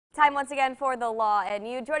Time once again for The Law and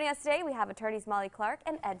You. Joining us today, we have attorneys Molly Clark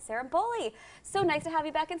and Ed Ciarimboli. So nice to have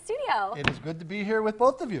you back in studio. It is good to be here with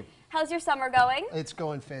both of you. How's your summer going? It's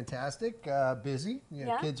going fantastic. Busy.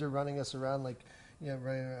 Kids are running us around like,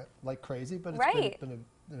 like crazy, but it's been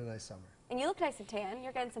a nice summer. And you look nice and tan.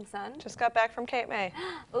 You're getting some sun. Just got back from Cape May.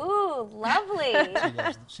 Ooh, lovely.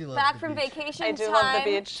 She loves back the from beach. vacation I do time love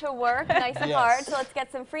the beach. to work, nice and hard. So let's get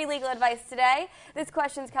some free legal advice today. This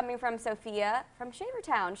question's coming from Sophia from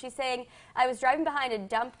Shavertown. She's saying, I was driving behind a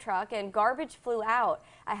dump truck and garbage flew out.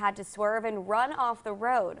 I had to swerve and run off the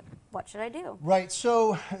road. What should I do? Right.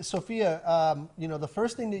 So, Sophia, the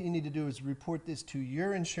first thing that you need to do is report this to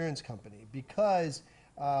your insurance company, because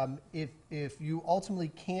if you ultimately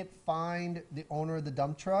can't find the owner of the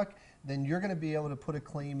dump truck, then you're going to be able to put a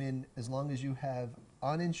claim in as long as you have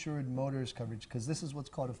uninsured motorist coverage, because this is what's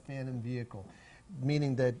called a phantom vehicle,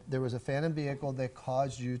 meaning that there was a phantom vehicle that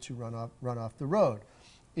caused you to run off the road.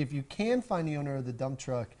 If you can find the owner of the dump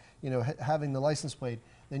truck, having the license plate,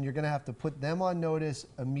 then you're going to have to put them on notice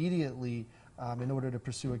immediately in order to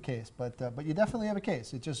pursue a case. But you definitely have a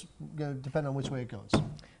case. It's just going to depend on which way it goes.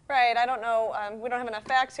 Right. I don't know. We don't have enough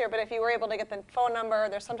facts here, but if you were able to get the phone number,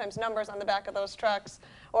 there's sometimes numbers on the back of those trucks.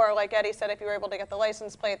 Or like Eddie said, if you were able to get the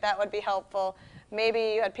license plate, that would be helpful.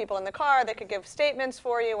 Maybe you had people in the car that could give statements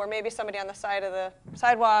for you, or maybe somebody on the side of the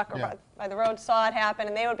sidewalk or by the road saw it happen,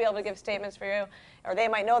 and they would be able to give statements for you. Or they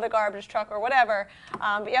might know the garbage truck or whatever.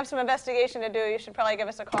 But you have some investigation to do. You should probably give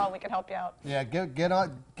us a call and we can help you out. Yeah,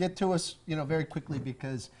 get to us very quickly,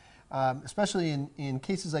 because especially in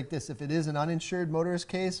cases like this, if it is an uninsured motorist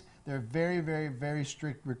case, there are very, very, very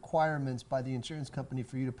strict requirements by the insurance company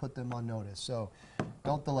for you to put them on notice. So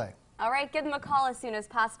don't delay. All right, give them a call as soon as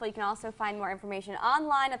possible. You can also find more information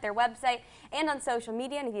online at their website and on social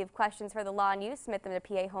media. And if you have questions for The Law and You, submit them to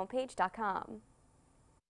PAHomepage.com.